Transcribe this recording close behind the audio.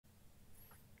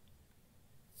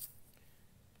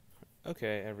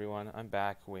Okay, everyone, I'm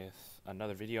back with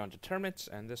another video on determinants,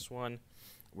 and this one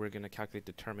we're going to calculate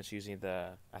determinants using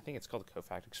I think it's called the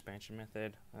Cofactor expansion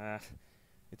method.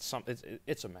 It's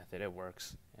a method, it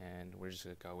works, and we're just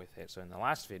going to go with it. So in the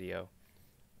last video,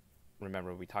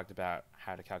 remember we talked about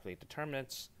how to calculate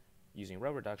determinants using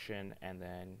row reduction, and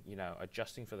then,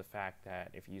 adjusting for the fact that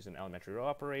if you use an elementary row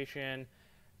operation,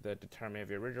 the determinant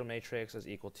of your original matrix is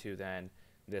equal to then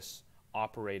this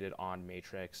operated on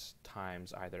matrix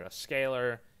times either a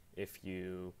scalar if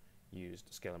you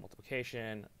used scalar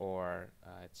multiplication, or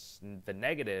it's the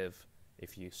negative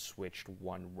if you switched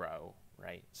one row,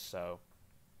 right? So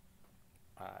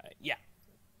yeah,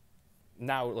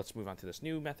 now let's move on to this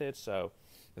new method. So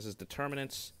this is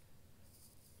determinants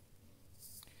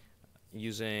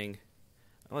using,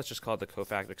 let's just call it the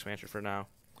cofactor expansion for now.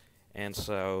 And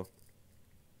so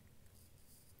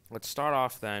let's start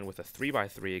off then with a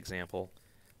 3x3 example,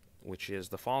 which is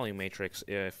the following matrix.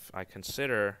 If I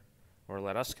consider, or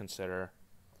let us consider,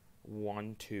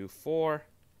 1, 2, 4,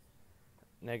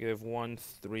 negative 1,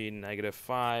 3, negative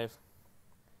 5,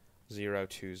 0,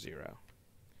 2, 0.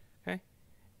 Okay?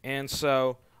 And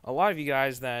so a lot of you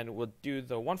guys then will do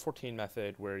the 114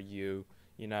 method where you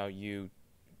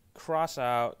cross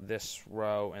out this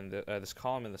row and this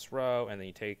column in this row, and then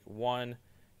you take 1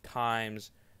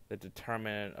 times the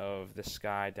determinant of this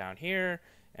guy down here,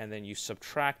 and then you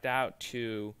subtract out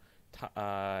 2,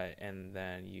 and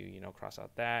then you cross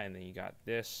out that, and then you got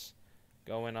this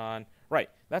going on. Right,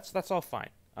 that's all fine.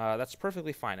 That's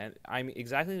perfectly fine, and I'm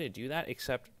exactly going to do that,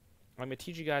 except I'm going to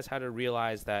teach you guys how to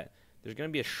realize that there's going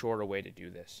to be a shorter way to do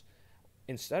this.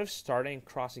 Instead of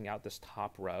crossing out this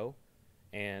top row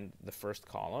and the first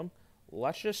column,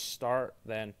 let's just start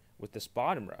then with this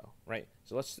bottom row, right?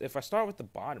 So if I start with the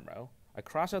bottom row, I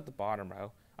cross out the bottom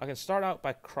row. I can start out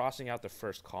by crossing out the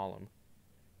first column.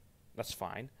 That's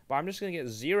fine. But I'm just going to get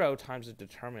 0 times the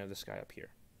determinant of this guy up here.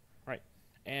 Right?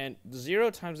 And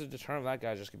 0 times the determinant of that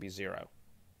guy is just going to be 0.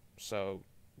 So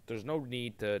there's no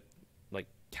need to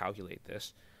calculate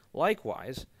this.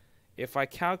 Likewise, if I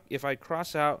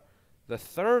cross out the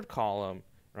third column,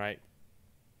 right,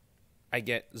 I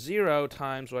get 0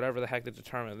 times whatever the heck the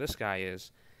determinant of this guy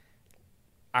is.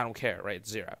 I don't care, right? It's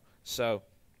 0. So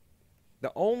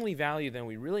the only value then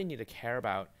we really need to care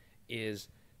about is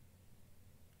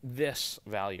this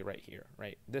value right here,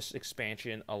 right? This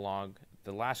expansion along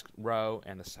the last row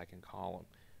and the second column,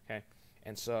 okay?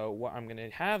 And so what I'm going to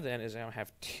have then is I'm going to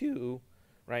have 2,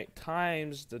 right,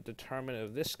 times the determinant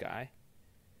of this guy.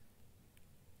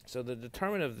 So the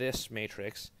determinant of this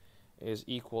matrix is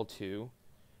equal to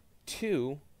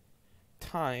 2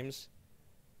 times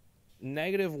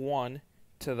negative 1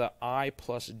 to the I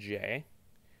plus j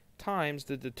times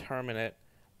the determinant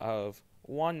of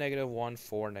 1, negative 1,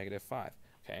 4, negative 5.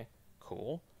 Okay,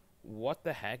 cool. What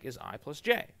the heck is I plus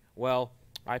j? Well,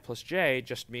 I plus j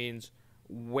just means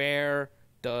where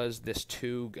does this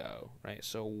 2 go, right?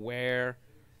 So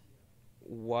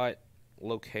what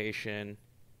location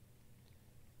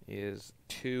is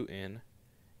 2 in?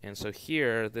 And so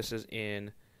here, this is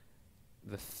in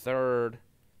the third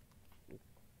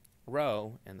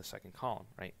row and the second column,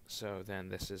 right? So then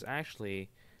this is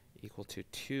actually equal to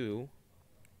 2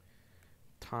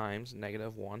 times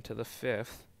negative 1 to the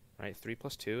 5th, right? 3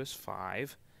 plus 2 is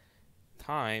 5,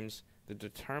 times the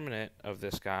determinant of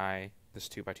this guy, this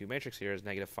 2 by 2 matrix here, is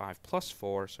negative 5 plus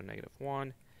 4, so negative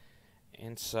 1.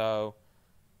 And so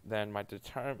then my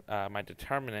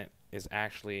determinant is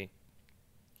actually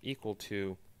equal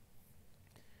to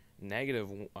negative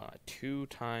 2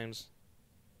 times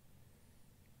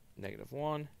negative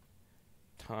 1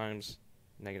 times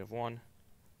negative 1.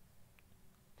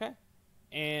 Okay,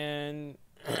 and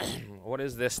what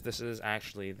is this? This is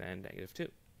actually then negative 2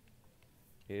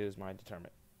 is my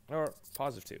determinant, or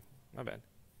positive 2, my bad.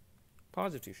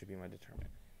 Positive 2 should be my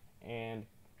determinant. And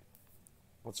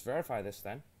let's verify this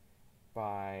then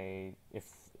by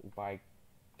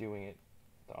doing it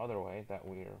the other way that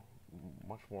we are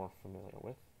much more familiar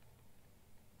with,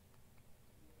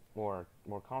 or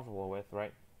more comfortable with,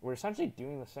 right? We're essentially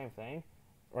doing the same thing,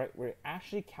 right? We're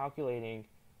actually calculating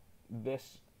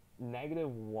this negative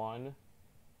 1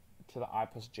 to the I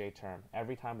plus j term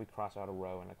every time we cross out a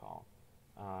row and a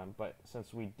column. But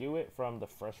since we do it from the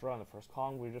first row and the first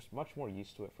column, we're just much more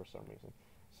used to it for some reason.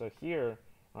 So here,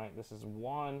 right, this is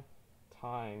 1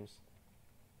 times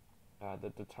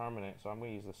the determinant. So I'm going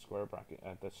to use the square bracket,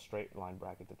 the straight line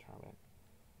bracket determinant.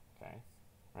 Okay,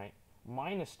 right?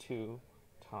 Minus 2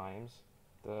 times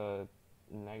the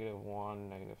negative 1,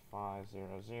 negative 5,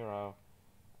 0, 0,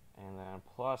 and then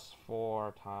plus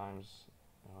 4 times,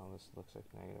 this looks like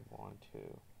negative 1, 2,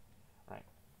 right?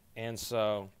 And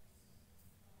so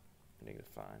negative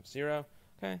 5, 0.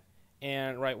 Okay.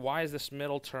 And, right, why is this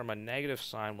middle term a negative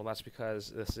sign? Well, that's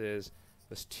because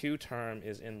this 2 term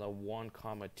is in the 1,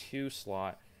 comma 2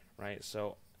 slot, right?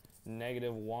 So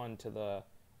negative 1 to the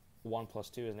 1 plus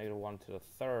 2 is negative 1 to the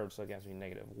third, so it gives me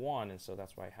negative 1, and so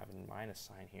that's why I have a minus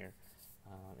sign here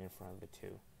in front of the 2.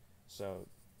 So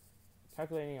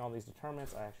calculating all these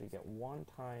determinants, I actually get 1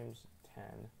 times 10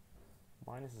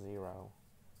 minus 0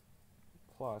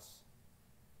 plus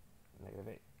negative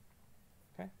 8.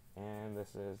 Okay, and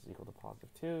this is equal to positive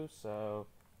 2, so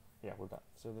yeah, we're done.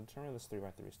 So the determinant of this 3 by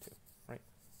 3 is 2, right?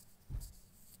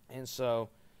 And so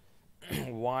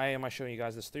why am I showing you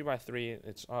guys this 3 by 3?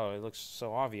 It's, oh, it looks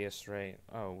so obvious, right?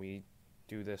 Oh, we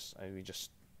do this, we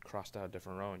just crossed out a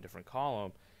different row and different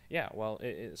column. Yeah, well,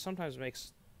 it sometimes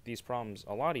makes these problems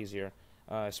a lot easier,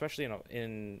 especially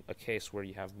in a case where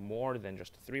you have more than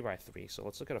just a 3 by 3. So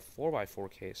let's look at a 4 by 4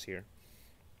 case here,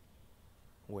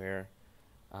 where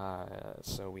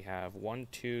so we have 1,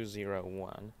 2, 0,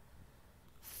 1,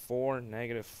 4,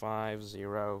 negative 5,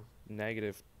 0,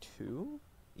 negative 2.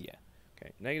 Yeah.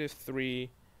 Okay. Negative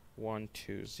 3, 1,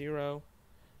 2, 0,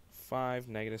 5,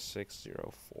 negative 6,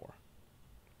 0, 4.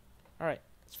 All right.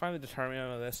 Let's find the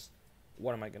determinant of this.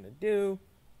 What am I going to do?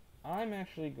 I'm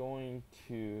actually going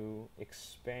to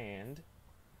expand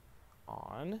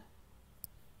on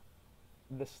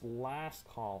this last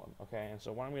column. Okay. And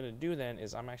so what I'm going to do then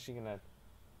is I'm actually going to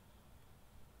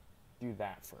do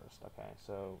that first. Okay.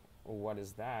 So what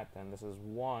is that? Then this is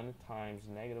 1 times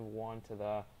negative 1 to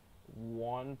the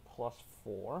 1 plus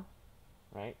 4,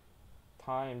 right,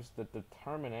 times the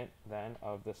determinant then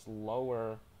of this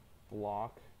lower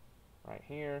block right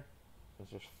here is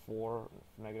just 4,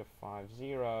 negative 5,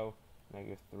 0,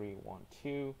 negative 3, 1,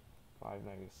 2, 5,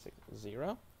 negative 6,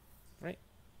 0, right?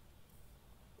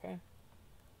 Okay.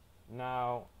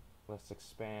 Now let's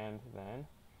expand then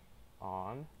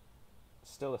on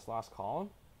still this last column,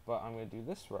 but I'm going to do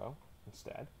this row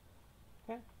instead.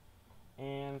 Okay.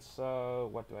 And so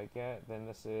what do I get? Then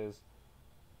this is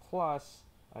plus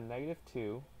a negative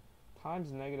 2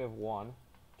 times negative 1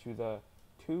 to the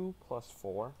 2 plus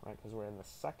 4, right, because we're in the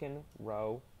second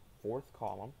row, fourth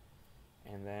column,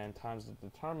 and then times the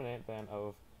determinant then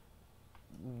of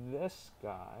this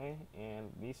guy and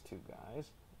these two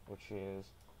guys, which is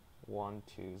 1,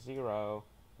 2, 0,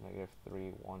 negative 3,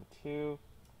 1, 2,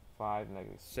 5,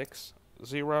 negative 6,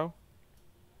 0.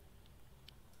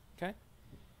 Okay.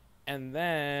 And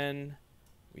then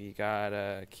we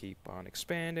gotta keep on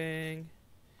expanding.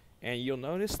 And you'll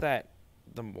notice that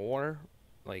the more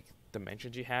like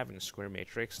dimensions you have in a square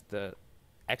matrix, the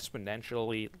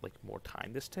exponentially more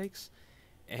time this takes.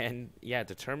 And yeah,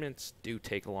 determinants do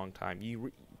take a long time.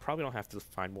 You probably don't have to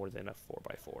find more than a 4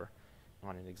 by 4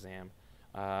 on an exam.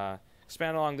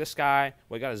 Expand along this guy,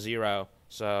 we got a 0.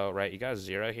 So right, you got a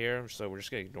 0 here. So we're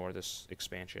just gonna ignore this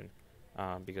expansion.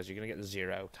 Because you're going to get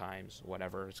 0 times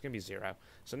whatever. It's going to be 0.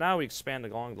 So now we expand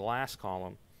along the last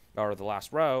column, or the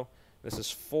last row. This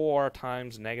is 4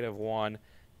 times negative 1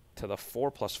 to the 4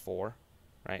 plus 4,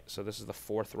 right? So this is the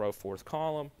fourth row, fourth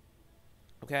column,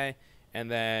 okay?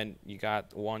 And then you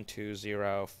got 1, 2,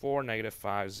 0, 4, negative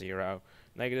 5, 0,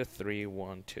 negative 3,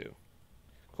 1, 2.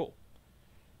 Cool.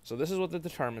 So this is what the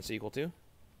determinant's equal to.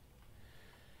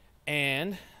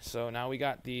 And so now we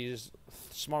got these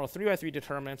smaller 3 by 3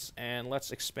 determinants, and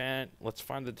let's expand. Let's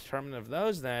find the determinant of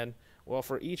those then. Well,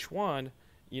 for each one,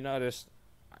 you notice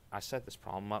I set this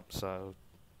problem up, so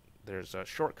there's a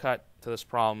shortcut to this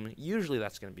problem. Usually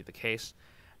that's going to be the case.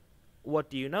 What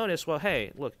do you notice? Well,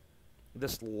 hey, look,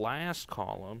 this last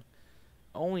column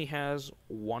only has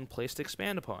one place to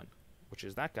expand upon, which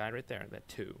is that guy right there, that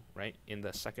 2, right, in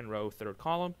the second row, third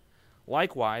column.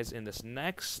 Likewise, in this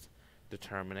next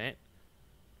determinant,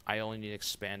 I only need to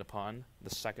expand upon the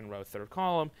second row, third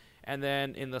column. And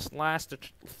then in this last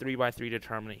 3 by 3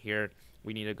 determinant here,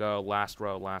 we need to go last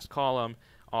row, last column,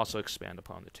 also expand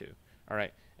upon the 2. All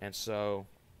right, and so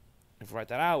if we write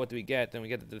that out, what do we get? Then we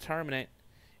get the determinant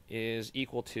is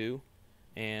equal to,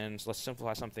 and let's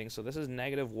simplify something. So this is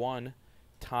negative 1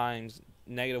 times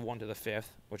negative 1 to the 5th,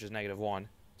 which is negative 1.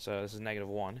 So this is negative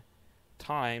 1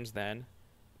 times then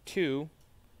 2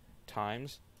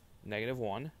 times negative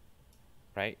 1,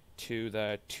 right, to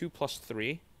the 2 plus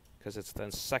 3, because it's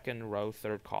the second row,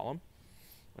 third column,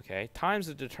 okay, times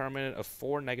the determinant of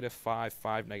 4, negative 5,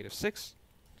 5, negative 6,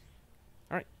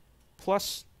 all right,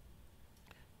 plus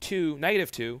 2,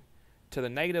 negative 2, to the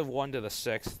negative 1 to the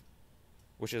 6th,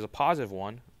 which is a positive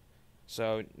 1.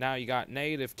 So now you got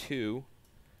negative 2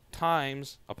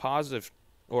 times a positive,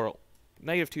 or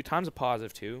negative 2 times a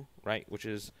positive 2, right, which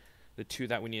is the 2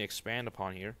 that we need to expand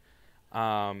upon here,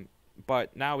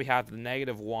 But now we have the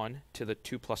 -1 to the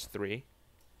 2 plus 3,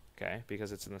 okay,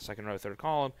 because it's in the second row, third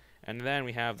column. And then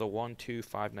we have the 1, 2,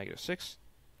 5, -6.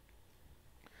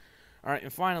 All right,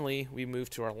 and finally, we move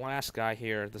to our last guy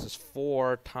here. This is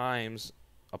 4 times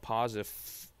a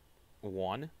positive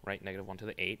 1, right? -1 to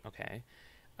the 8, okay.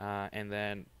 And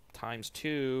then times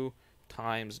 2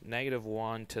 times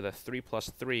 -1 to the 3 plus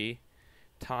 3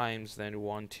 times then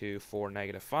 1, 2, 4,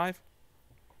 -5.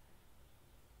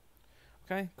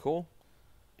 Okay, cool.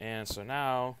 And so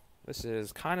now this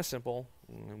is kind of simple,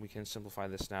 and we can simplify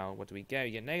this now. What do we get?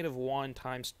 We get -1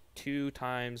 times 2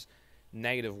 times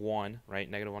 -1, right?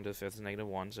 -1 to the 5th is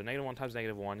 -1. So -1 times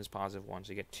 -1 is +1.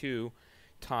 So you get 2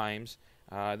 times.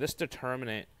 This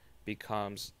determinant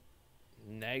becomes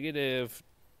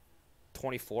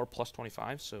 -24 plus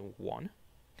 25, so 1.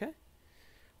 Okay?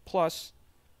 Plus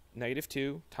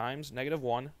 -2 times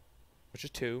 -1, which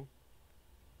is 2,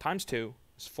 times 2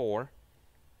 is 4.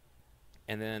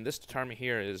 And then this determinant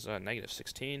here is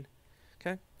 -16.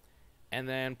 Okay? And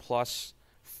then plus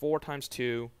 4 times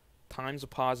 2 times a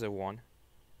 +1.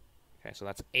 Okay, so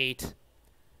that's 8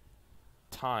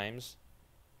 times,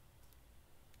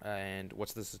 and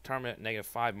what's this determinant?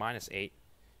 -5 minus 8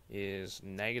 is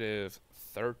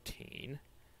 -13.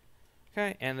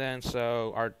 Okay, and then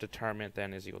so our determinant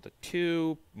then is equal to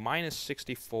 2 minus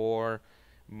 64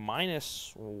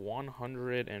 minus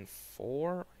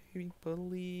 104, I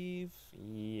believe.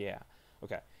 Yeah.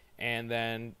 Okay. And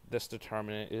then this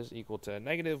determinant is equal to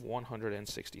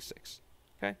 -166.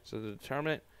 Okay, so the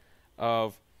determinant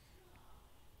of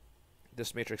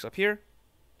this matrix up here,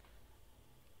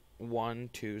 1,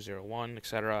 2, 0, 1,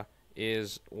 etc.,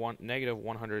 is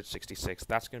 -166.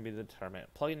 That's going to be the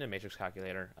determinant. Plug it into the matrix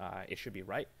calculator. It should be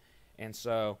right. And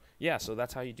so, yeah, so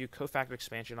that's how you do cofactor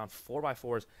expansion on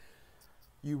 4x4s.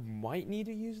 You might need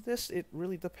to use this. It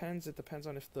really depends. It depends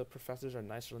on if the professors are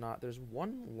nice or not. There's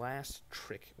one last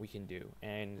trick we can do,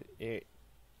 and it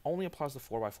only applies to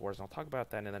 4x4s, and I'll talk about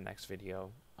that in the next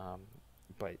video.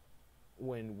 But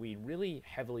when we really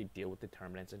heavily deal with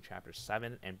determinants in Chapter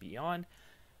 7 and beyond,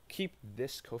 keep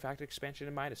this cofactor expansion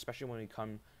in mind, especially when we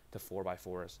come to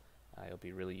 4x4s. It'll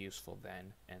be really useful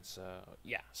then. And so,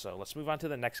 yeah, so let's move on to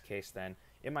the next case then.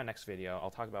 In my next video, I'll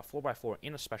talk about 4x4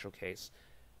 in a special case.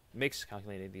 Makes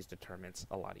calculating these determinants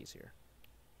a lot easier.